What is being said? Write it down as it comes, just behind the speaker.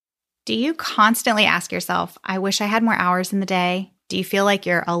Do you constantly ask yourself, I wish I had more hours in the day? Do you feel like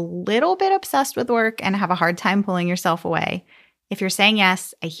you're a little bit obsessed with work and have a hard time pulling yourself away? If you're saying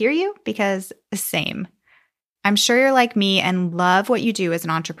yes, I hear you because same. I'm sure you're like me and love what you do as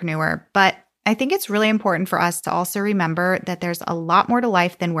an entrepreneur, but I think it's really important for us to also remember that there's a lot more to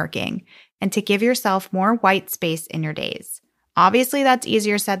life than working and to give yourself more white space in your days. Obviously, that's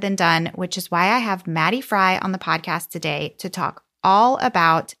easier said than done, which is why I have Maddy Fry on the podcast today to talk all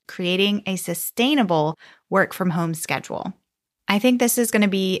about creating a sustainable work from home schedule. I think this is going to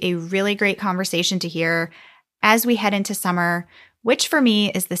be a really great conversation to hear as we head into summer, which for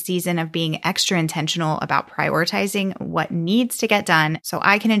me is the season of being extra intentional about prioritizing what needs to get done so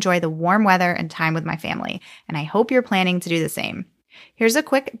I can enjoy the warm weather and time with my family. And I hope you're planning to do the same. Here's a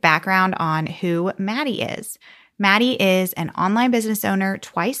quick background on who Maddy is. Maddy is an online business owner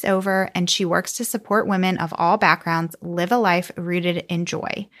twice over, and she works to support women of all backgrounds live a life rooted in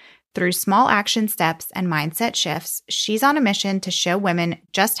joy. Through small action steps and mindset shifts, she's on a mission to show women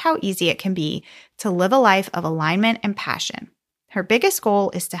just how easy it can be to live a life of alignment and passion. Her biggest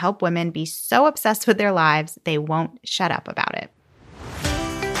goal is to help women be so obsessed with their lives, they won't shut up about it.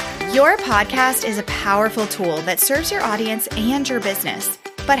 Your podcast is a powerful tool that serves your audience and your business.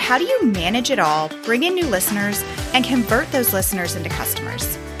 But how do you manage it all, bring in new listeners, and convert those listeners into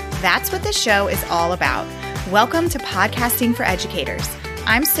customers? That's what this show is all about. Welcome to Podcasting for Educators.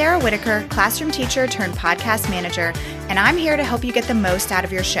 I'm Sarah Whitaker, classroom teacher turned podcast manager, and I'm here to help you get the most out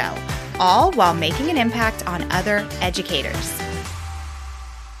of your show, all while making an impact on other educators.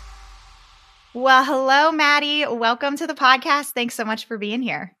 Well, hello, Maddy. Welcome to the podcast. Thanks so much for being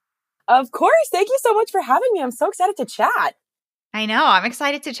here. Of course. Thank you so much for having me. I'm so excited to chat. I know. I'm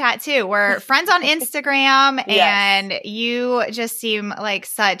excited to chat too. We're friends on Instagram and you just seem like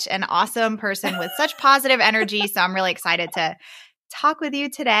such an awesome person with such positive energy. So I'm really excited to talk with you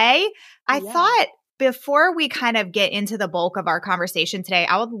today. I thought before we kind of get into the bulk of our conversation today,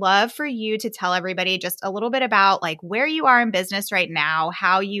 I would love for you to tell everybody just a little bit about like where you are in business right now,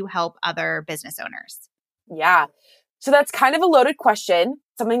 how you help other business owners. Yeah. So that's kind of a loaded question,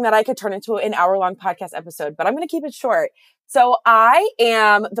 something that I could turn into an hour-long podcast episode, but I'm going to keep it short. So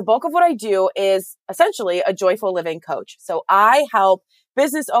the bulk of what I do is essentially a joyful living coach. So I help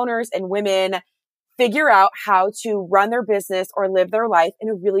business owners and women figure out how to run their business or live their life in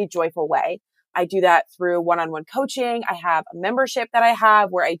a really joyful way. I do that through one-on-one coaching. I have a membership that I have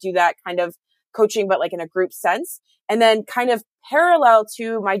where I do that kind of coaching, but like in a group sense. And then kind of parallel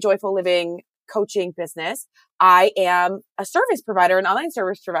to my joyful living coaching business, I am a service provider, an online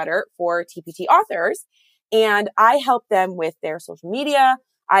service provider for TPT authors. And I help them with their social media.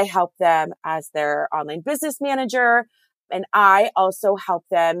 I help them as their online business manager. And I also help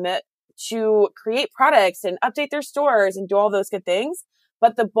them to create products and update their stores and do all those good things.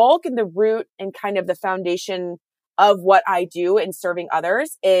 But the bulk and the root and kind of the foundation of what I do in serving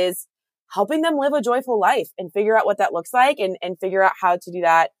others is helping them live a joyful life and figure out what that looks like and figure out how to do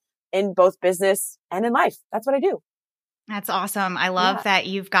that in both business and in life. That's what I do. That's awesome. I love that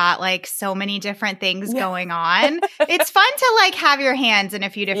you've got like so many different things going on. It's fun to like have your hands in a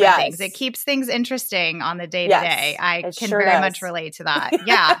few different things. It keeps things interesting on the day to day. I can very much relate to that.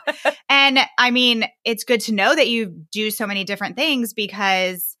 Yeah. And I mean, it's good to know that you do so many different things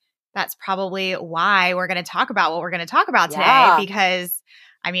because that's probably why we're going to talk about what we're going to talk about today. Because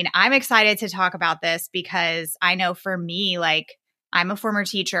I mean, I'm excited to talk about this because I know for me, like I'm a former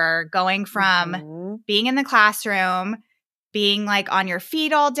teacher going from being in the classroom, being like on your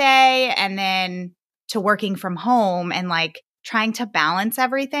feet all day and then to working from home and like trying to balance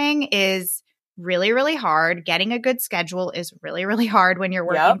everything is really, really hard. Getting a good schedule is really, really hard when you're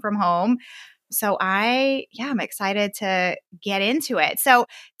working from home. So I'm excited to get into it. So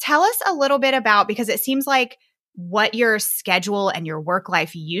tell us a little bit about, because it seems like what your schedule and your work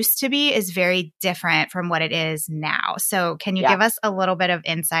life used to be is very different from what it is now. So can you give us a little bit of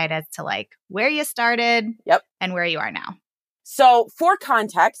insight as to like where you started and where you are now? So for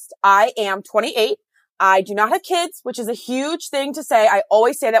context, I am 28. I do not have kids, which is a huge thing to say. I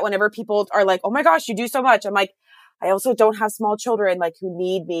always say that whenever people are like, oh my gosh, you do so much. I'm like, I also don't have small children like who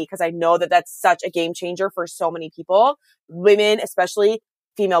need me because I know that that's such a game changer for so many people, women, especially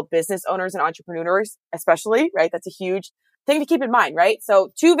female business owners and entrepreneurs, especially, right? That's a huge thing to keep in mind, right?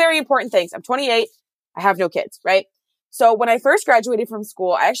 So two very important things. I'm 28. I have no kids, right? So when I first graduated from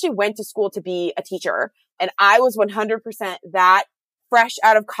school, I actually went to school to be a teacher. And I was 100% that fresh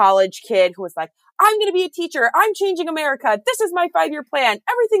out of college kid who was like, I'm going to be a teacher. I'm changing America. This is my 5-year plan.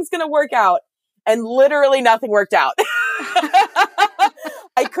 Everything's going to work out. And literally nothing worked out.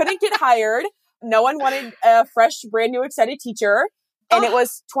 I couldn't get hired. No one wanted a fresh, brand new, excited teacher. And it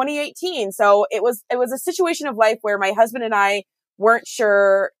was 2018. So it was a situation of life where my husband and I weren't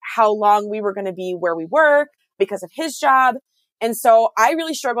sure how long we were going to be where we were because of his job. And so I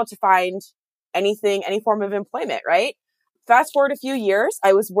really struggled to find any form of employment, right? Fast forward a few years,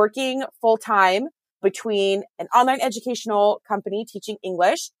 I was working full time between an online educational company teaching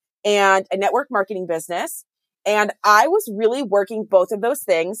English and a network marketing business. And I was really working both of those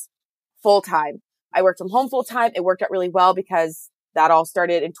things full time. I worked from home full time. It worked out really well because that all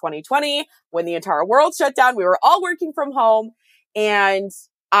started in 2020 when the entire world shut down. We were all working from home, and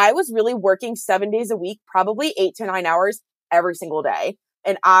I was really working 7 days a week, probably 8 to 9 hours every single day.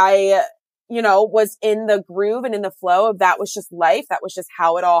 And I, was in the groove and in the flow of that was just life. That was just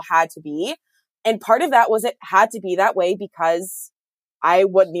how it all had to be. And part of that was it had to be that way because I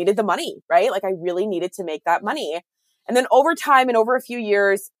needed the money, right? Like I really needed to make that money. And then over time and over a few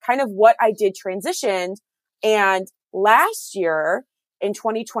years, kind of what I did transitioned. And last year in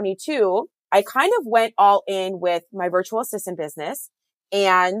 2022, I kind of went all in with my virtual assistant business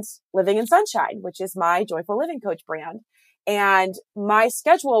and Living in Sunshine, which is my joyful living coach brand. And my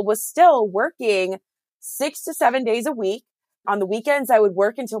schedule was still working 6 to 7 days a week. On the weekends, I would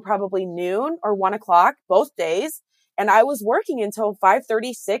work until probably noon or 1:00 both days. And I was working until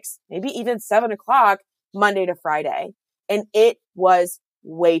 5:30, 6, maybe even 7:00 Monday to Friday. And it was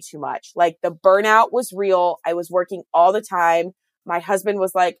way too much. Like the burnout was real. I was working all the time. My husband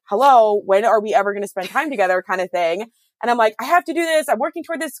was like, hello, when are we ever going to spend time together kind of thing? And I'm like, I have to do this. I'm working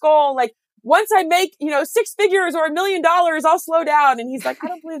toward this goal. Like once I make, 6 figures or $1 million, I'll slow down. And he's like, I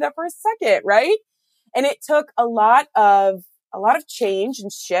don't believe that for a second. Right. And it took a lot of change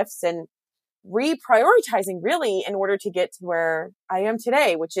and shifts and reprioritizing really in order to get to where I am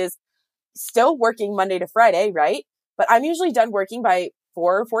today, which is still working Monday to Friday. Right. But I'm usually done working by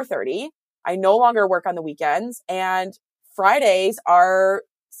 4:30. I no longer work on the weekends, and Fridays are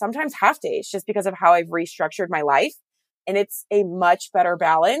sometimes half days just because of how I've restructured my life. And it's a much better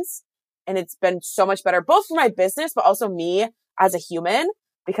balance. And it's been so much better, both for my business, but also me as a human,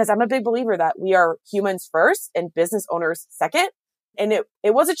 because I'm a big believer that we are humans first and business owners second. And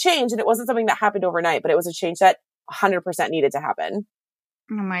it was a change, and it wasn't something that happened overnight, but it was a change that 100% needed to happen.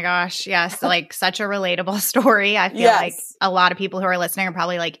 Oh my gosh. Yes. Like such a relatable story. I feel like a lot of people who are listening are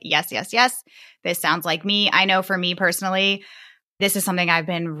probably like, yes, yes, yes. This sounds like me. I know for me personally, this is something I've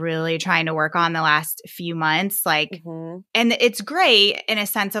been really trying to work on the last few months. Like, and it's great in a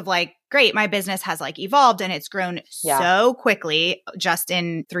sense of like, great, my business has like evolved and it's grown so quickly just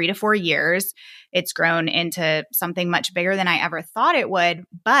in 3 to 4 years. It's grown into something much bigger than I ever thought it would.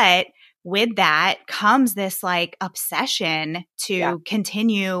 But with that comes this like obsession to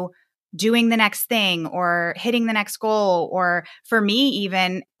continue doing the next thing or hitting the next goal. Or for me,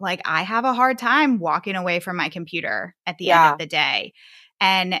 even like I have a hard time walking away from my computer at the end of the day.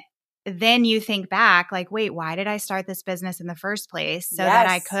 And then you think back like, wait, why did I start this business in the first place? So that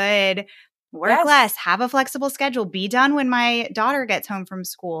I could work less, have a flexible schedule, be done when my daughter gets home from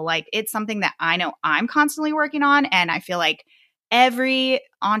school. Like it's something that I know I'm constantly working on. And I feel like every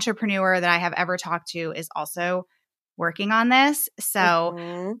entrepreneur that I have ever talked to is also working on this.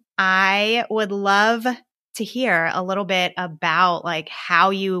 So I would love to hear a little bit about like how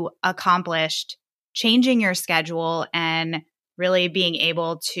you accomplished changing your schedule and really being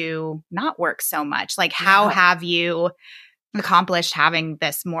able to not work so much. Like how have you accomplished having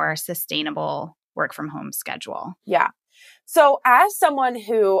this more sustainable work from home schedule? Yeah. So as someone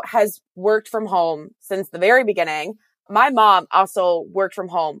who has worked from home since the very beginning, my mom also worked from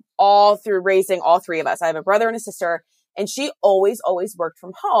home all through raising all three of us. I have a brother and a sister, and she always worked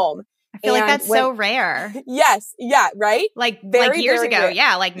from home. I feel like that's so rare. Yes. Yeah. Right. Like years ago. Rare.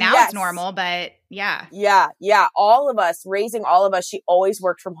 Yeah. Like now it's normal, but yeah. Yeah. Yeah. All of us, raising all of us, she always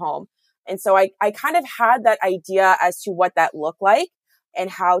worked from home. And so I kind of had that idea as to what that looked like and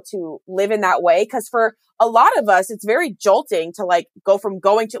how to live in that way. Cause for a lot of us, it's very jolting to like go from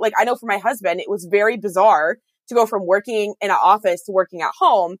going to like, I know for my husband, it was very bizarre to go from working in an office to working at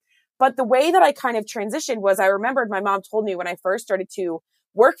home. But the way that I kind of transitioned was I remembered my mom told me when I first started to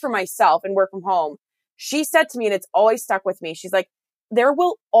work for myself and work from home, she said to me, and it's always stuck with me. She's like, there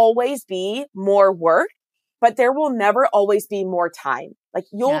will always be more work, but there will never always be more time. Like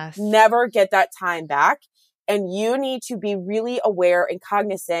you'll never get that time back. And you need to be really aware and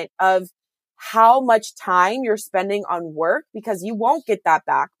cognizant of how much time you're spending on work because you won't get that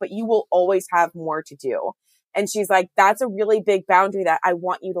back, but you will always have more to do. And she's like, that's a really big boundary that I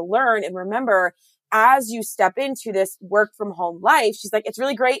want you to learn and remember as you step into this work from home life. She's like, it's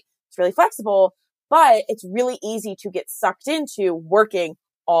really great. It's really flexible, but it's really easy to get sucked into working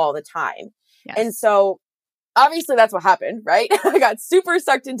all the time. Yes. And so obviously that's what happened, right? I got super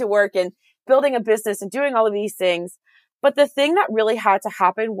sucked into work and building a business and doing all of these things. But the thing that really had to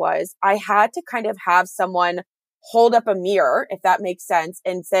happen was I had to kind of have someone hold up a mirror, if that makes sense,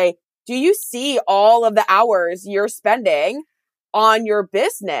 and say, do you see all of the hours you're spending on your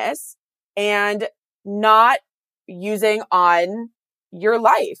business and not using on your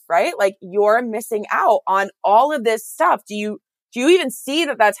life, right? Like you're missing out on all of this stuff. Do you even see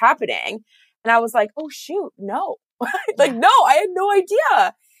that that's happening? And I was like, oh shoot, no. Like, no, I had no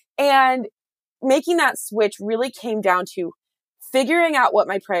idea. And making that switch really came down to figuring out what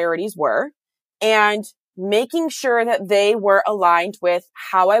my priorities were and making sure that they were aligned with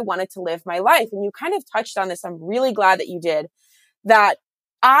how I wanted to live my life. And you kind of touched on this. I'm really glad that you did. That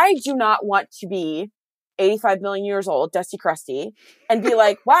I do not want to be 85 million years old, Dusty Crusty, and be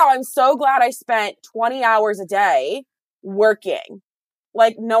like, wow, I'm so glad I spent 20 hours a day working.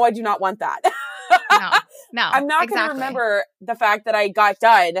 Like, no, I do not want that. No, I'm not going to remember the fact that I got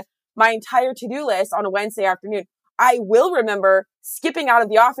done my entire to-do list on a Wednesday afternoon. I will remember skipping out of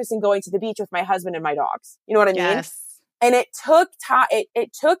the office and going to the beach with my husband and my dogs. You know what I mean? Yes. And it took time.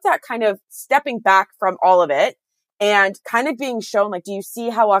 It took that kind of stepping back from all of it and kind of being shown, like, do you see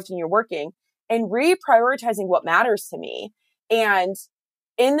how often you're working and reprioritizing what matters to me? And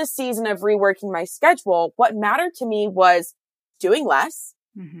in the season of reworking my schedule, what mattered to me was doing less,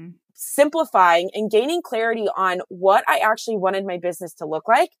 simplifying and gaining clarity on what I actually wanted my business to look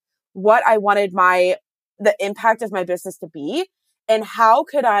like, what I wanted the impact of my business to be, and how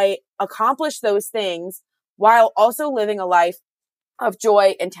could I accomplish those things while also living a life of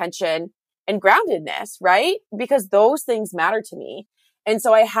joy, intention, and groundedness, right? Because those things matter to me. And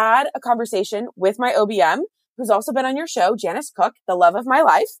so I had a conversation with my OBM, who's also been on your show, Janice Cook, the love of my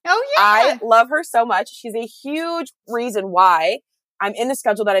life. Oh, yeah. I love her so much. She's a huge reason why I'm in the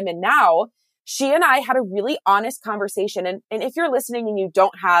schedule that I'm in now. She and I had a really honest conversation. And if you're listening and you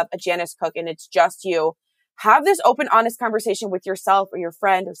don't have a Janice Cook and it's just you, have this open, honest conversation with yourself or your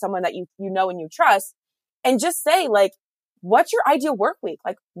friend or someone that you know and you trust, and just say, like, what's your ideal work week?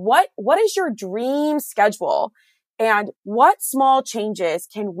 Like, what is your dream schedule? And what small changes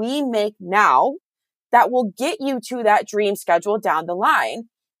can we make now that will get you to that dream schedule down the line?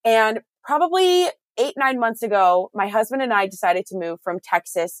 And probably 8-9 months ago, my husband and I decided to move from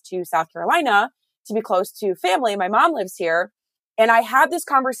Texas to South Carolina to be close to family. My mom lives here. And I had this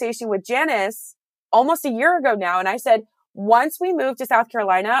conversation with Janice almost a year ago now. And I said, once we move to South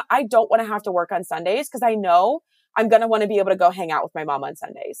Carolina, I don't want to have to work on Sundays because I know I'm going to want to be able to go hang out with my mom on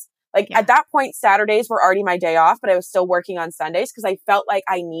Sundays. Like at that point, Saturdays were already my day off, but I was still working on Sundays because I felt like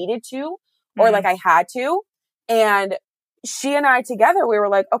I needed to or like I had to. And she and I together, we were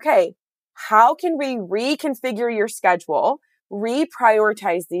like, okay, how can we reconfigure your schedule,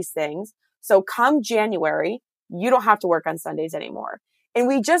 reprioritize these things? So come January, you don't have to work on Sundays anymore. And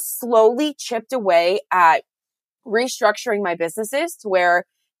we just slowly chipped away at restructuring my businesses to where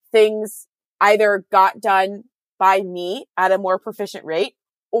things either got done by me at a more proficient rate,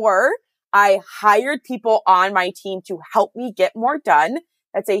 or I hired people on my team to help me get more done.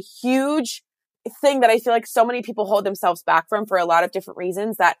 That's a huge thing that I feel like so many people hold themselves back from for a lot of different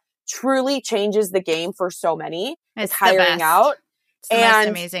reasons that truly changes the game for so many. It's hiring out. It's the most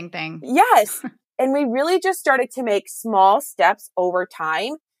amazing thing. Yes. And we really just started to make small steps over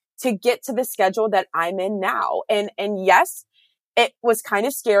time to get to the schedule that I'm in now. And yes, it was kind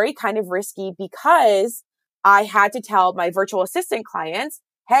of scary, kind of risky because I had to tell my virtual assistant clients,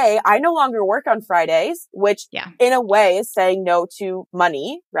 hey, I no longer work on Fridays, which in a way is saying no to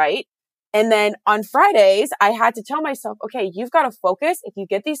money, right? And then on Fridays, I had to tell myself, okay, you've got to focus. If you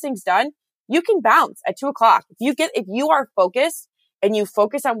get these things done, you can bounce at 2:00. If you are focused and you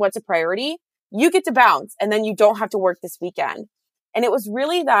focus on what's a priority, you get to bounce and then you don't have to work this weekend. And it was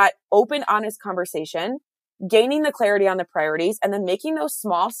really that open, honest conversation, gaining the clarity on the priorities and then making those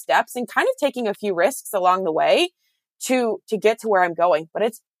small steps and kind of taking a few risks along the way to get to where I'm going. But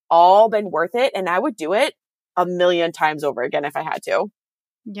it's all been worth it. And I would do it 1,000,000 times over again if I had to.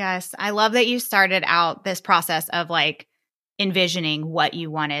 Yes. I love that you started out this process of like envisioning what you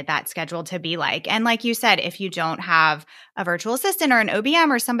wanted that schedule to be like. And like you said, if you don't have a virtual assistant or an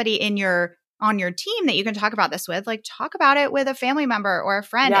OBM or somebody on your team that you can talk about this with, like talk about it with a family member or a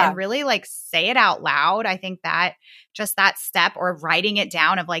friend and really like say it out loud. I think that just that step or writing it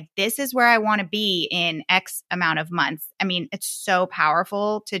down of like, this is where I want to be in X amount of months. I mean, it's so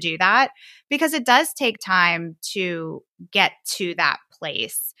powerful to do that because it does take time to get to that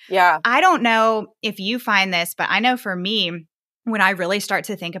place. Yeah. I don't know if you find this, but I know for me, when I really start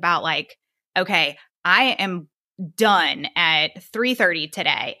to think about like, okay, I am done at 3:30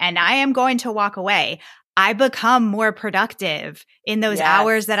 today and I am going to walk away, I become more productive in those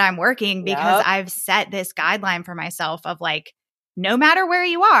hours that I'm working because I've set this guideline for myself of like, no matter where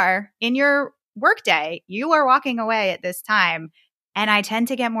you are in your workday, you are walking away at this time. And I tend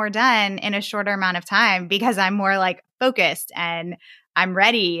to get more done in a shorter amount of time because I'm more like focused and I'm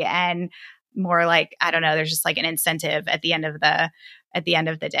ready and more like, I don't know, there's just like an incentive at the end of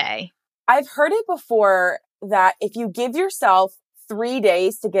the day. I've heard it before that if you give yourself 3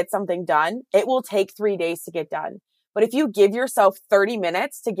 days to get something done, it will take 3 days to get done. But if you give yourself 30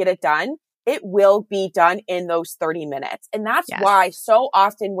 minutes to get it done, it will be done in those 30 minutes. And that's why so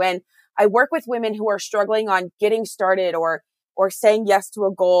often when I work with women who are struggling on getting started or saying yes to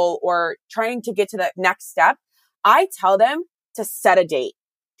a goal or trying to get to the next step, I tell them to set a date,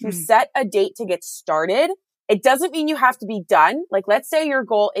 set a date to get started. It doesn't mean you have to be done. Like, let's say your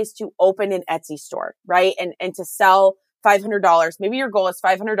goal is to open an Etsy store, right? And to sell $500. Maybe your goal is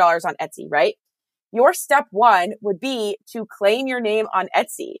 $500 on Etsy, right? Your step one would be to claim your name on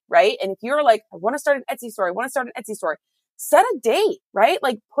Etsy, right? And if you're like, I want to start an Etsy store, set a date, right?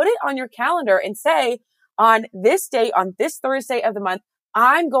 Like put it on your calendar and say, on this day, on this Thursday of the month,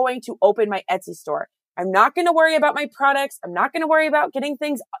 I'm going to open my Etsy store. I'm not going to worry about my products. I'm not going to worry about getting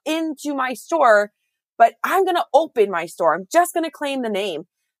things into my store, but I'm going to open my store. I'm just going to claim the name.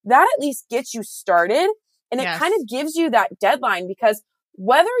 That at least gets you started. And it kind of gives you that deadline because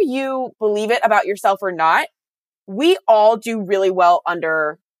whether you believe it about yourself or not, we all do really well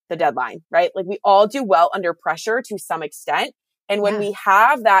under the deadline, right? Like we all do well under pressure to some extent. And when we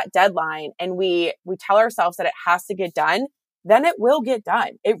have that deadline and we tell ourselves that it has to get done, then it will get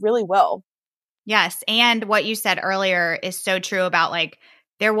done. It really will. Yes. And what you said earlier is so true about like,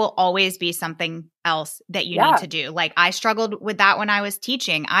 there will always be something else that you need to do. Like I struggled with that when I was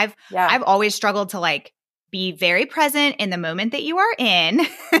teaching. I've always struggled to like be very present in the moment that you are in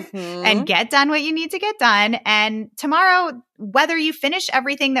and get done what you need to get done. And tomorrow, whether you finish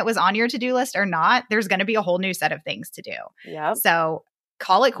everything that was on your to-do list or not, there's going to be a whole new set of things to do. Yep. So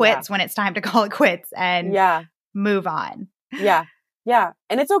call it quits when it's time to call it quits and move on. Yeah. Yeah.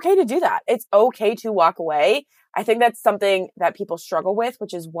 And it's okay to do that. It's okay to walk away. I think that's something that people struggle with,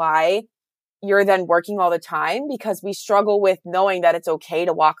 which is why you're then working all the time, because we struggle with knowing that it's okay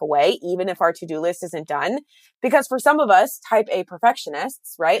to walk away, even if our to-do list isn't done. Because for some of us, type A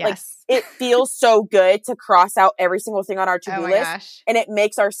perfectionists, right? Yes. Like it feels so good to cross out every single thing on our to-do list. Gosh. And it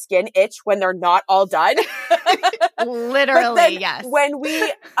makes our skin itch when they're not all done. Literally, yes. When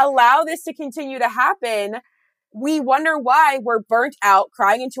we allow this to continue to happen, we wonder why we're burnt out,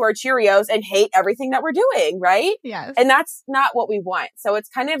 crying into our Cheerios and hate everything that we're doing, right? Yes. And that's not what we want. So it's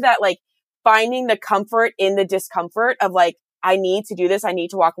kind of that like finding the comfort in the discomfort of like, I need to do this. I need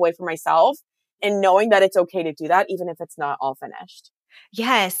to walk away from myself and knowing that it's okay to do that, even if it's not all finished.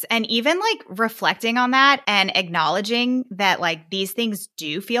 Yes. And even like reflecting on that and acknowledging that like these things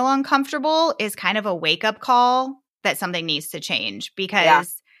do feel uncomfortable is kind of a wake-up call that something needs to change,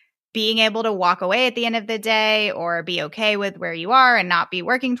 because being able to walk away at the end of the day or be okay with where you are and not be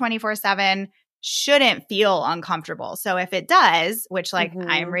working 24/7 shouldn't feel uncomfortable. So if it does, which like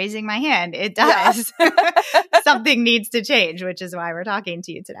I am raising my hand, it does, something needs to change, which is why we're talking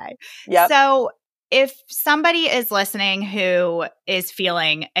to you today. Yep. So if somebody is listening who is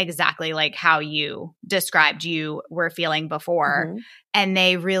feeling exactly like how you described you were feeling before, and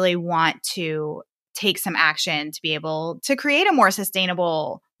they really want to take some action to be able to create a more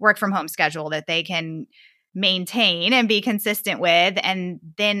sustainable work from home schedule that they can maintain and be consistent with, and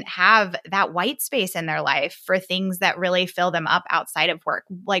then have that white space in their life for things that really fill them up outside of work,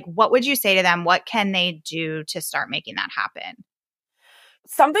 like what would you say to them? What can they do to start making that happen?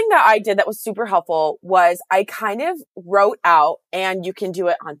 Something that I did that was super helpful was I kind of wrote out, and you can do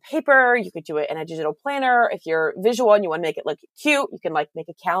it on paper. You could do it in a digital planner. If you're visual and you want to make it look cute, you can like make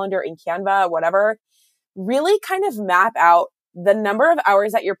a calendar in Canva, whatever. Really kind of map out the number of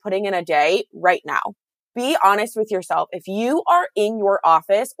hours that you're putting in a day right now. Be honest with yourself. If you are in your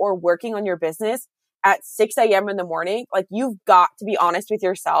office or working on your business at 6 a.m. in the morning, like you've got to be honest with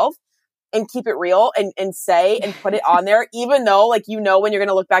yourself and keep it real and say and put it on there, even though like, you know, when you're going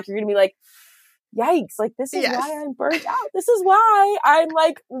to look back, you're going to be like, yikes, like this is why I'm burnt out. This is why I'm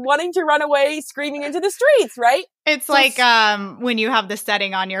like wanting to run away, screaming into the streets, right? It's so like when you have the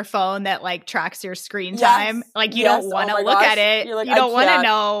setting on your phone that like tracks your screen time, like you don't want to look at it. Like, you don't want to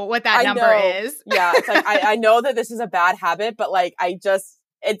know what that number is. Yeah. It's like, I know that this is a bad habit, but like,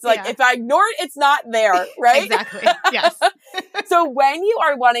 it's like, if I ignore it, it's not there, right? Exactly. Yes. So when you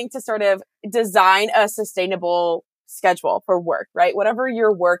are wanting to sort of design a sustainable schedule for work, right? Whatever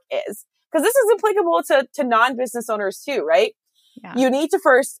your work is, because this is applicable to non-business owners too, right? Yeah. You need to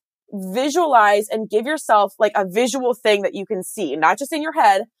first visualize and give yourself like a visual thing that you can see, not just in your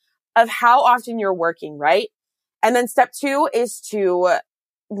head, of how often you're working, right? And then step 2 is to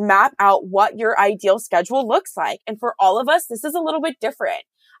map out what your ideal schedule looks like. And for all of us, this is a little bit different.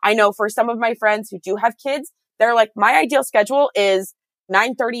 I know for some of my friends who do have kids, they're like, my ideal schedule is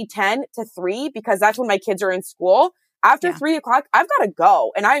 9:30, 10 to 3, because that's when my kids are in school. After 3 o'clock, I've got to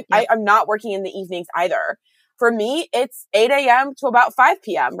go. And I'm not working in the evenings either. For me, it's 8 a.m. to about 5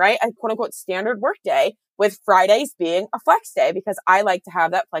 p.m., right? A quote unquote standard work day, with Fridays being a flex day because I like to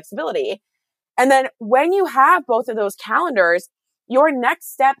have that flexibility. And then when you have both of those calendars, your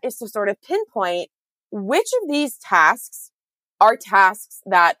next step is to sort of pinpoint which of these tasks are tasks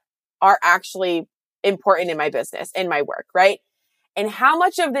that are actually important in my business, in my work, right? And how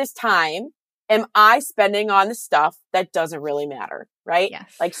much of this time am I spending on the stuff that doesn't really matter, right?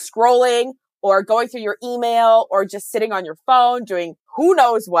 Yes. Like scrolling or going through your email or just sitting on your phone doing who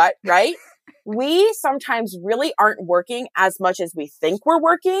knows what, right? We sometimes really aren't working as much as we think we're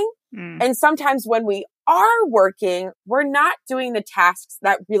working. And sometimes when we are working, we're not doing the tasks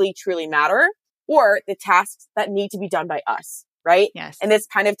that really truly matter or the tasks that need to be done by us, right? Yes. And this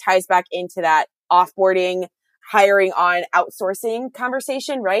kind of ties back into that offboarding, hiring on outsourcing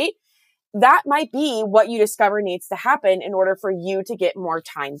conversation, right? That might be what you discover needs to happen in order for you to get more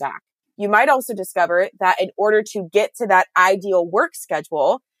time back. You might also discover that in order to get to that ideal work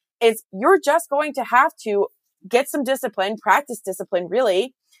schedule, is you're just going to have to get some discipline, practice discipline,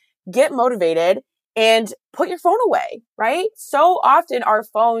 really, get motivated and put your phone away, right? So often our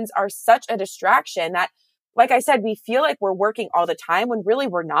phones are such a distraction that, like I said, we feel like we're working all the time when really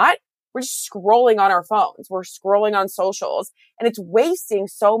we're not. We're just scrolling on our phones. We're scrolling on socials and it's wasting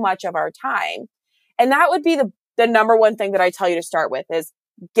so much of our time. And that would be the number one thing that I tell you to start with is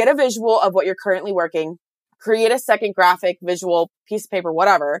get a visual of what you're currently working, create a second graphic, visual, piece of paper,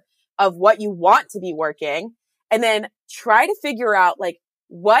 whatever, of what you want to be working, and then try to figure out like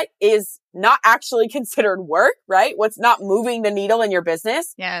what is not actually considered work, right? What's not moving the needle in your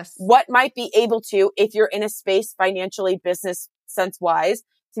business? Yes. What might be able to, if you're in a space financially, business sense wise,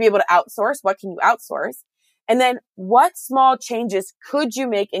 to be able to outsource? What can you outsource? And then what small changes could you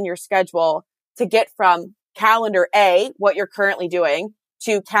make in your schedule to get from calendar A, what you're currently doing,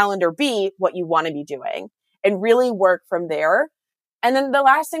 to calendar B, what you want to be doing, and really work from there. And then the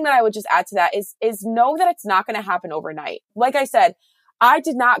last thing that I would just add to that is know that it's not going to happen overnight. Like I said, I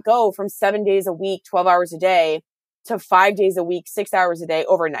did not go from 7 days a week, 12 hours a day to 5 days a week, 6 hours a day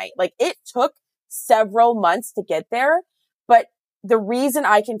overnight. Like it took several months to get there. But the reason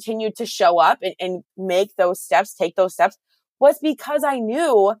I continued to show up and make those steps, take those steps, was because I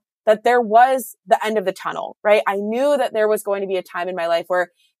knew that there was the end of the tunnel, right? I knew that there was going to be a time in my life where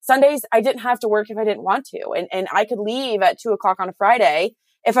Sundays I didn't have to work if I didn't want to. And I could leave at 2 o'clock on a Friday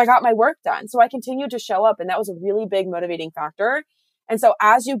if I got my work done. So I continued to show up. And that was a really big motivating factor. And so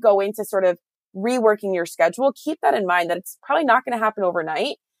as you go into sort of reworking your schedule, keep that in mind that it's probably not going to happen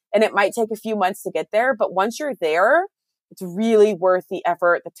overnight. And it might take a few months to get there. But once you're there, it's really worth the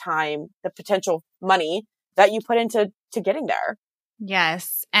effort, the time, the potential money that you put into getting there.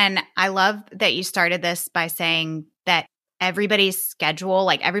 Yes. And I love that you started this by saying that everybody's schedule,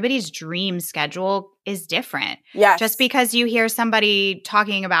 like everybody's dream schedule is different. Yes. Just because you hear somebody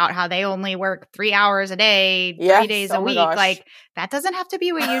talking about how they only work 3 hours a day, 3 Yes. days Oh a my week, gosh. like that doesn't have to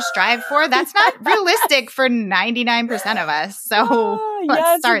be what you strive for. That's not realistic for 99% of us. So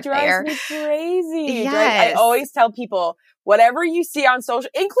let's start it drives there. me crazy. Yes. I always tell people, whatever you see on social,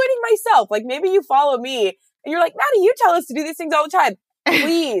 including myself, like maybe you follow me and you're like, Maddy, you tell us to do these things all the time.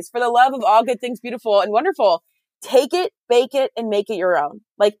 Please, for the love of all good things, beautiful and wonderful, take it, bake it, and make it your own.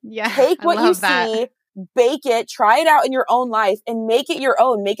 Like take what you see, bake it, try it out in your own life and make it your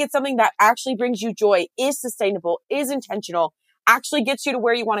own. Make it something that actually brings you joy, is sustainable, is intentional, actually gets you to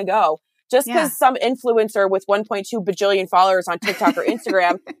where you want to go. Just because some influencer with 1.2 bajillion followers on TikTok or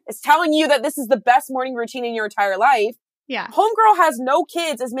Instagram is telling you that this is the best morning routine in your entire life. Yeah. Homegirl has no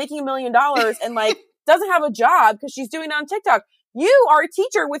kids, is making $1 million and like doesn't have a job because she's doing it on TikTok. You are a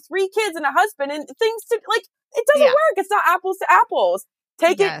teacher with 3 kids and a husband and things to like, it doesn't work. It's not apples to apples.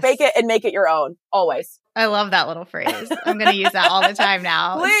 Take it, bake it, and make it your own. Always. I love that little phrase. I'm going to use that all the time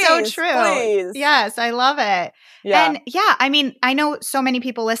now. Please, it's so true. Please. Yes, I love it. Yeah. And I mean, I know so many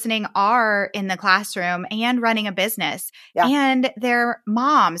people listening are in the classroom and running a business and they're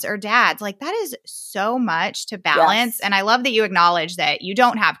moms or dads. Like that is so much to balance. And I love that you acknowledge that you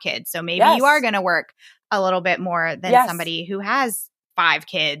don't have kids. So maybe you are going to work a little bit more than somebody who has 5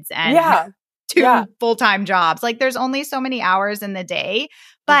 kids and 2 full-time jobs. Like there's only so many hours in the day.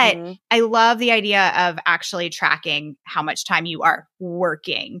 But I love the idea of actually tracking how much time you are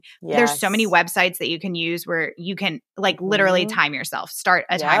working. Yes. There's so many websites that you can use where you can like literally time yourself, start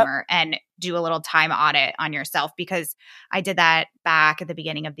a timer and do a little time audit on yourself, because I did that back at the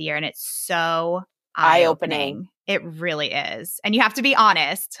beginning of the year and it's so eye-opening. It really is. And you have to be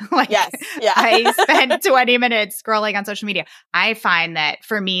honest. Like I spent 20 minutes scrolling on social media. I find that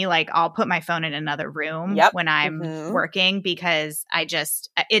for me, like I'll put my phone in another room when I'm working, because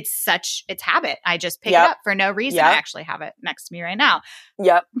it's habit. I just pick it up for no reason. I actually have it next to me right now.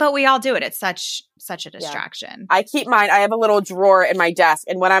 But we all do it. It's such a distraction. I keep mine. I have a little drawer in my desk.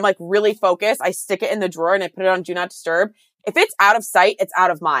 And when I'm like really focused, I stick it in the drawer and I put it on Do Not Disturb. If it's out of sight, it's out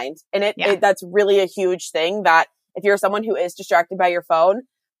of mind. And that's really a huge thing, that if you're someone who is distracted by your phone,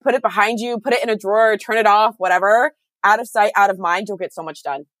 put it behind you, put it in a drawer, turn it off, whatever. Out of sight, out of mind, you'll get so much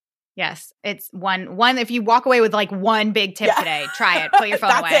done. Yes. It's one, if you walk away with like one big tip today, try it. Put your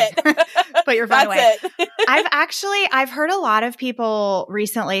phone away. Put your phone away. I've heard a lot of people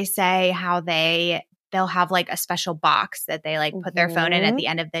recently say how they'll have like a special box that they like put their phone in at the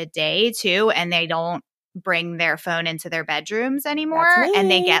end of the day too. And they don't bring their phone into their bedrooms anymore.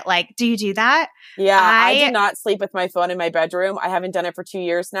 And they get like, do you do that? Yeah. I do not sleep with my phone in my bedroom. I haven't done it for 2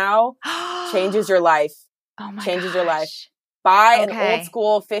 years now. Changes your life. Oh my Changes your life. Buy an old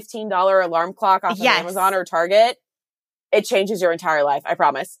school $15 alarm clock off of Amazon or Target. It changes your entire life. I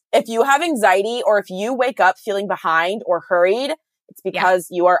promise. If you have anxiety or if you wake up feeling behind or hurried, it's because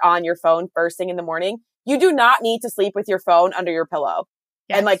you are on your phone first thing in the morning. You do not need to sleep with your phone under your pillow.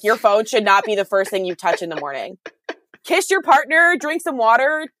 And like your phone should not be the first thing you touch in the morning. Kiss your partner, drink some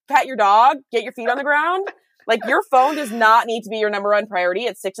water, pet your dog, get your feet on the ground. Like your phone does not need to be your number one priority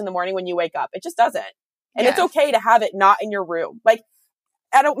at 6 a.m. when you wake up. It just doesn't. And it's okay to have it not in your room. Like,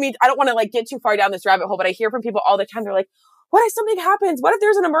 I don't want to like get too far down this rabbit hole, but I hear from people all the time. They're like, what if something happens? What if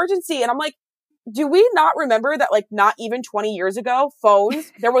there's an emergency? And I'm like, do we not remember that like not even 20 years ago,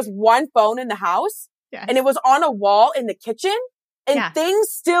 there was one phone in the house and it was on a wall in the kitchen and things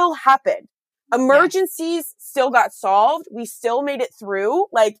still happened. Emergencies still got solved. We still made it through.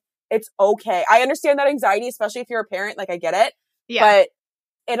 Like, it's okay. I understand that anxiety, especially if you're a parent. Like, I get it. But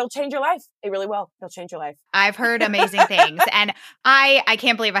it'll change your life. It really will. It'll change your life. I've heard amazing things. And I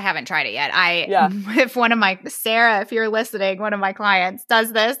can't believe I haven't tried it yet. If Sarah, if you're listening, one of my clients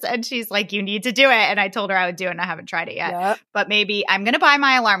does this and she's like, you need to do it. And I told her I would do it and I haven't tried it yet. But maybe I'm going to buy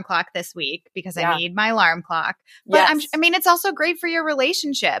my alarm clock this week because I need my alarm clock. But it's also great for your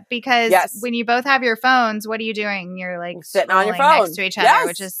relationship because when you both have your phones, what are you doing? You're like sitting on your phone next to each other,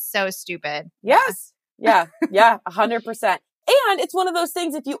 which is so stupid. Yes. Yeah. 100%. And it's one of those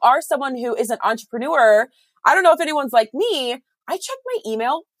things, if you are someone who is an entrepreneur, I don't know if anyone's like me, I check my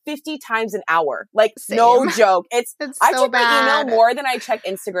email 50 times an hour. Like, no joke. I check my email more than I check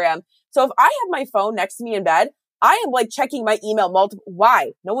Instagram. So if I have my phone next to me in bed, I am like checking my email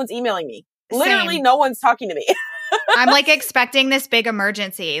Why? No one's emailing me. Literally, no one's talking to me. I'm like expecting this big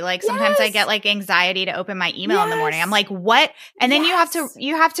emergency. Like sometimes I get like anxiety to open my email in the morning. I'm like, what? And then you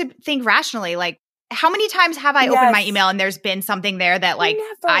have to think rationally, like, how many times have I opened my email and there's been something there that like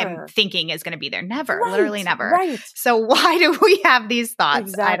I'm thinking is going to be there? Never, literally never. Right. So why do we have these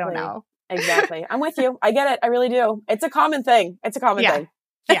thoughts? Exactly. I don't know. Exactly. I'm with you. I get it. I really do. It's a common thing. Thing.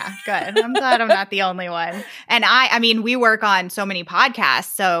 Yeah, good. I'm glad I'm not the only one. And I mean, we work on so many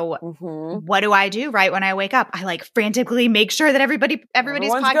podcasts. So what do I do right when I wake up? I like frantically make sure that everybody's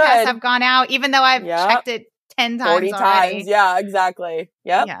podcasts have gone out, even though I've checked it 10 times 40 already. times. Yeah, exactly.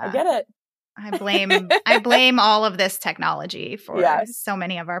 Yep. Yeah. I get it. I blame all of this technology for so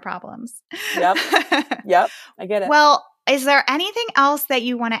many of our problems. Yep. I get it. Well, is there anything else that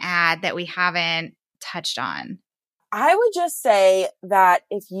you want to add that we haven't touched on? I would just say that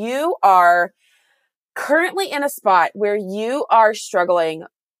if you are currently in a spot where you are struggling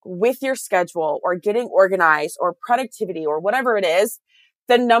with your schedule or getting organized or productivity or whatever it is,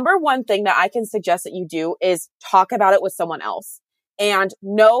 the number one thing that I can suggest that you do is talk about it with someone else and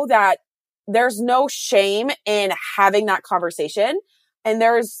know that there's no shame in having that conversation. And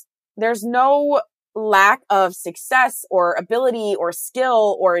there's no lack of success or ability or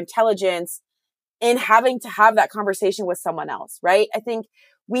skill or intelligence in having to have that conversation with someone else, right? I think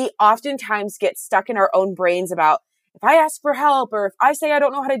we oftentimes get stuck in our own brains about if I ask for help or if I say I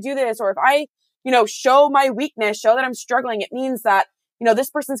don't know how to do this or if I, show my weakness, show that I'm struggling, it means that,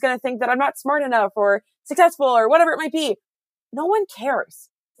 this person's going to think that I'm not smart enough or successful or whatever it might be. No one cares.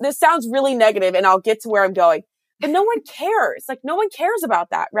 This sounds really negative and I'll get to where I'm going, but no one cares. Like no one cares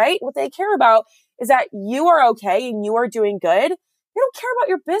about that, right? What they care about is that you are okay and you are doing good they don't care about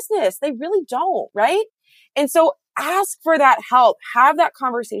your business. They really don't, right? And so ask for that help, have that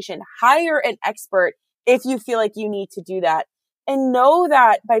conversation, hire an expert if you feel like you need to do that. And know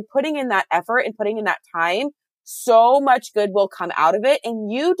that by putting in that effort and putting in that time, so much good will come out of it.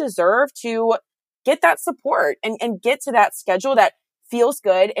 And you deserve to get that support and get to that schedule that feels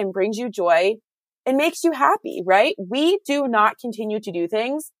good and brings you joy and makes you happy, right? We do not continue to do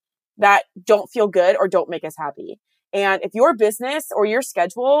things that don't feel good or don't make us happy. And if your business or your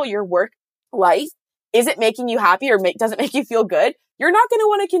schedule, your work life isn't making you happy or doesn't make you feel good, you're not going to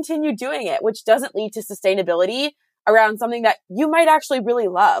want to continue doing it, which doesn't lead to sustainability around something that you might actually really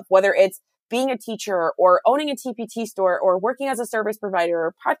love, whether it's being a teacher or owning a TPT store or working as a service provider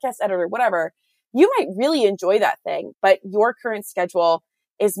or podcast editor, whatever. You might really enjoy that thing, but your current schedule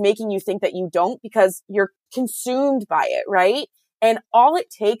is making you think that you don't because you're consumed by it, right? And all it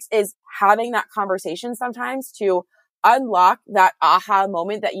takes is having that conversation sometimes to unlock that aha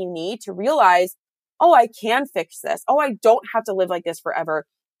moment that you need to realize, oh, I can fix this. Oh, I don't have to live like this forever.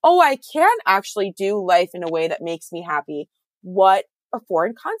 Oh, I can actually do life in a way that makes me happy. What a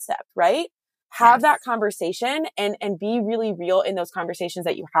foreign concept, right? Have that conversation and be really real in those conversations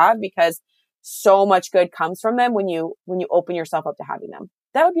that you have, because so much good comes from them when you open yourself up to having them.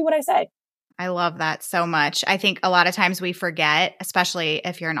 That would be what I say. I love that so much. I think a lot of times we forget, especially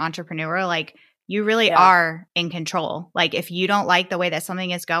if you're an entrepreneur, like you really are in control. Like if you don't like the way that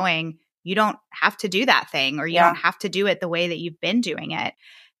something is going, you don't have to do that thing, or you don't have to do it the way that you've been doing it.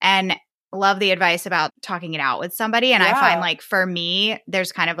 And love the advice about talking it out with somebody. And I find like for me,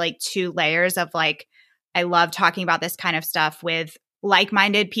 there's kind of like two layers of like, I love talking about this kind of stuff with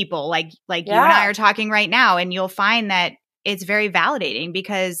like-minded people like you and I are talking right now. And you'll find that it's very validating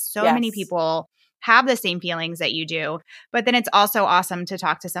because so many people have the same feelings that you do. But then it's also awesome to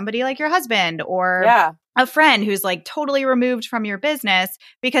talk to somebody like your husband or a friend who's like totally removed from your business,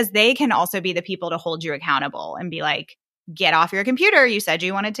 because they can also be the people to hold you accountable and be like, get off your computer. You said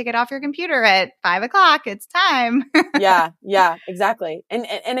you wanted to get off your computer at 5 o'clock. It's time. Yeah, exactly.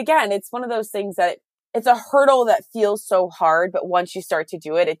 And again, it's one of those things that it's a hurdle that feels so hard, but once you start to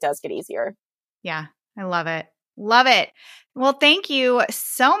do it, it does get easier. Yeah, I love it. Love it. Well, thank you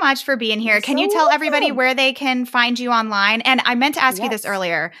so much for being here. Can you tell everybody where they can find you online? And I meant to ask you this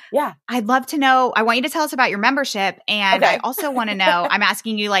earlier. Yeah. I'd love to know. I want you to tell us about your membership. And I also want to know, I'm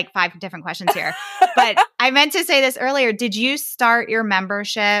asking you like 5 different questions here, but I meant to say this earlier. Did you start your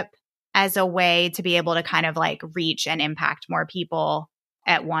membership as a way to be able to kind of like reach and impact more people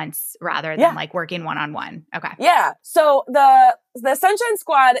at once rather than like working one-on-one? Okay. Yeah. So the Sunshine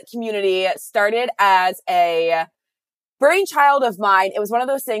Squad community started as a brainchild of mine. It was one of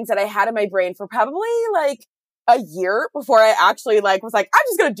those things that I had in my brain for probably like a year before I actually like was like, I'm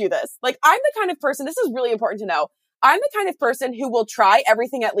just going to do this. Like I'm the kind of person, this is really important to know. I'm the kind of person who will try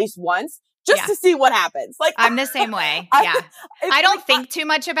everything at least once just to see what happens. Like I'm the same way. I don't think too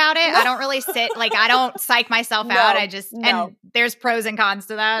much about it. I don't really sit, like I don't psych myself out. I just, and there's pros and cons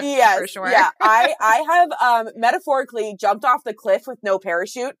to that for sure. Yeah. I have metaphorically jumped off the cliff with no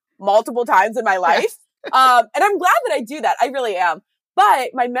parachute multiple times in my life. And I'm glad that I do that. I really am. But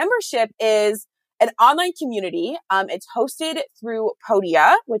my membership is an online community. It's hosted through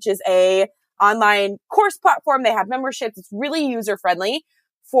Podia, which is a online course platform. They have memberships. It's really user friendly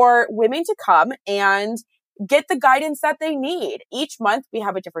for women to come and get the guidance that they need. Each month we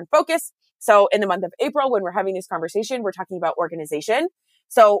have a different focus. So in the month of April, when we're having this conversation, we're talking about organization.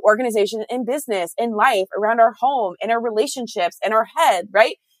 So organization in business, in life, around our home, in our relationships, in our head,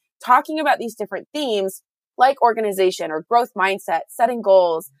 right? Talking about these different themes like organization or growth mindset, setting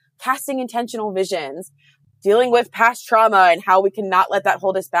goals, casting intentional visions, dealing with past trauma and how we can not let that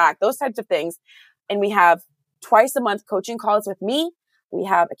hold us back, those types of things. And we have twice a month coaching calls with me. We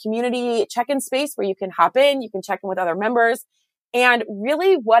have a community check-in space where you can hop in, you can check in with other members. And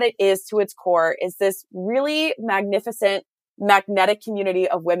really what it is to its core is this really magnificent, magnetic community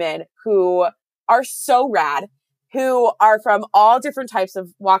of women who are so rad, who are from all different types of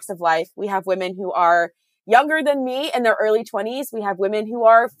walks of life. We have women who are younger than me in their early 20s. We have women who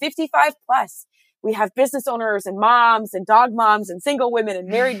are 55 plus. We have business owners and moms and dog moms and single women and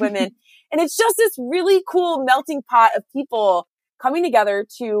married women. And it's just this really cool melting pot of people coming together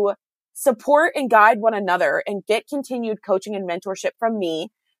to support and guide one another and get continued coaching and mentorship from me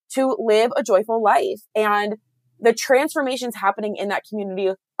to live a joyful life. And the transformations happening in that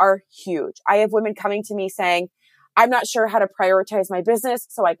community are huge. I have women coming to me saying, I'm not sure how to prioritize my business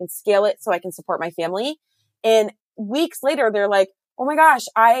so I can scale it, so I can support my family. And weeks later, they're like, oh my gosh,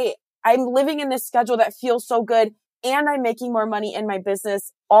 I'm living in this schedule that feels so good and I'm making more money in my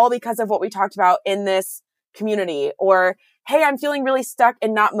business all because of what we talked about in this community. Or hey, I'm feeling really stuck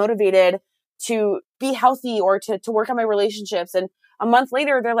and not motivated to be healthy or to work on my relationships. And a month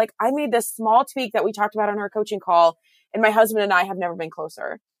later, they're like, I made this small tweak that we talked about on our coaching call, and my husband and I have never been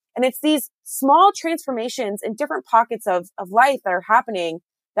closer. And it's these small transformations in different pockets of life that are happening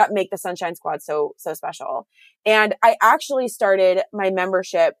that make the Sunshine Squad so special. And I actually started my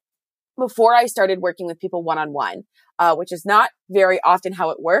membership before I started working with people one-on-one, which is not very often how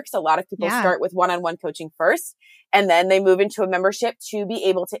it works. A lot of people start with one-on-one coaching first, and then they move into a membership to be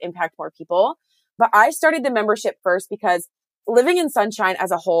able to impact more people. But I started the membership first because Living in Sunshine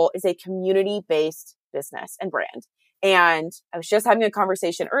as a whole is a community-based business and brand. And I was just having a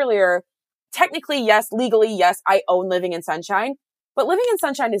conversation earlier. Technically, yes, legally, yes, I own Living in Sunshine, but Living in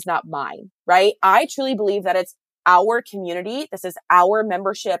Sunshine is not mine, right? I truly believe that it's our community. This is our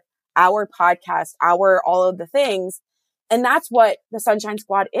membership, our podcast, our all of the things. And that's what the Sunshine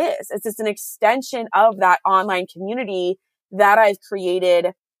Squad is. It's just an extension of that online community that I've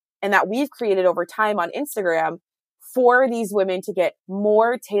created and that we've created over time on Instagram for these women to get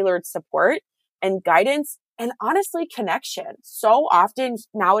more tailored support and guidance and honestly connection. So often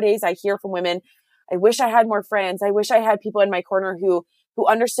nowadays I hear from women, I wish I had more friends. I wish I had people in my corner who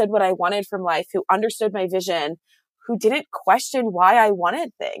understood what I wanted from life, who understood my vision, who didn't question why I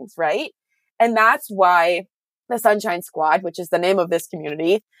wanted things, right? And that's why the Sunshine Squad, which is the name of this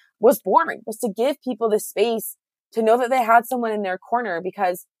community, was born, was to give people the space to know that they had someone in their corner,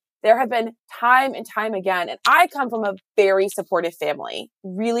 because there have been time and time again. And I come from a very supportive family.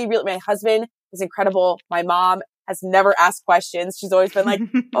 Really, really, my husband is incredible. My mom has never asked questions. She's always been like,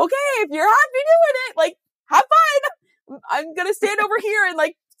 okay, if you're happy doing it, like, have fun. I'm going to stand over here and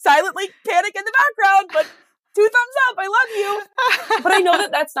like silently panic in the background, but 2 thumbs up. I love you. But I know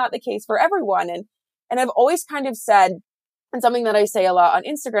that that's not the case for everyone. And I've always kind of said, and something that I say a lot on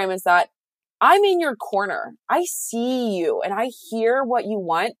Instagram is that I'm in your corner. I see you and I hear what you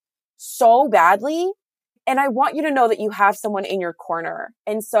want so badly. And I want you to know that you have someone in your corner.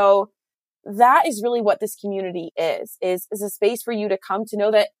 And so that is really what this community is a space for you to come to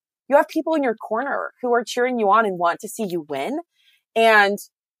know that you have people in your corner who are cheering you on and want to see you win. And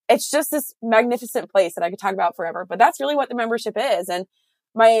it's just this magnificent place that I could talk about forever, but that's really what the membership is. And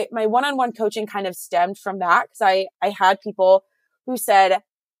my one-on-one coaching kind of stemmed from that, because I had people who said,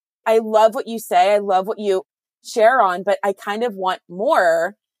 I love what you say. I love what you share on, but I kind of want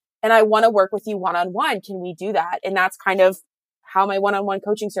more. And I want to work with you one-on-one. Can we do that? And that's kind of how my one-on-one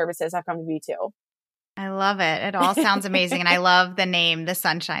coaching services have come to be too. I love it. It all sounds amazing. And I love the name, the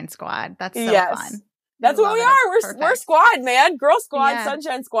Sunshine Squad. That's so fun. That's what we are. We're squad, man. Girl squad,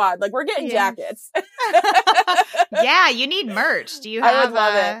 Sunshine Squad. Like, we're getting jackets. Yeah, you need merch. Do you have I would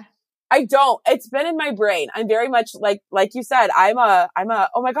love it. I don't. It's been in my brain. I'm very much like you said, I'm a,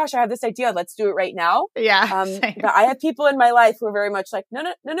 oh my gosh, I have this idea. Let's do it right now. Yeah. But I have people in my life who are very much like, no,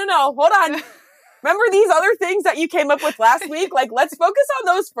 hold on. Remember these other things that you came up with last week? Like, let's focus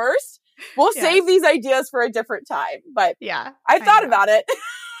on those first. We'll save these ideas for a different time. But yeah, I've thought about it.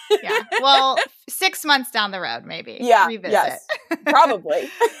 Yeah. Well, 6 months down the road, maybe. Yeah. Revisit. Yes. Probably.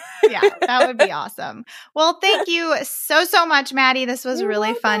 Yeah. That would be awesome. Well, thank you so much, Maddy. This was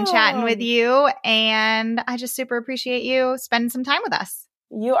really fun chatting with you. And I just super appreciate you spending some time with us.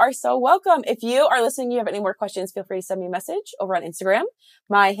 You are so welcome. If you are listening, you have any more questions, feel free to send me a message over on Instagram.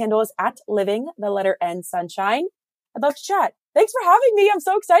 My handle is @living_sunshine. I'd love to chat. Thanks for having me. I'm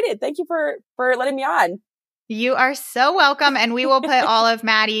so excited. Thank you for letting me on. You are so welcome. And we will put all of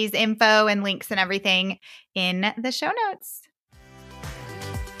Maddy's info and links and everything in the show notes.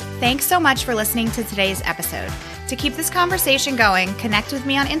 Thanks so much for listening to today's episode. To keep this conversation going, connect with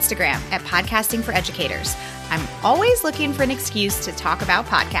me on Instagram @podcastingforeducators. I'm always looking for an excuse to talk about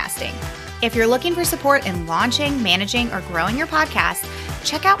podcasting. If you're looking for support in launching, managing, or growing your podcast,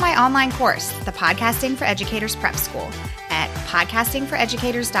 check out my online course, the Podcasting for Educators Prep School, at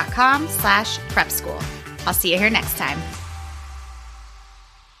podcastingforeducators.com/prep school. I'll see you here next time.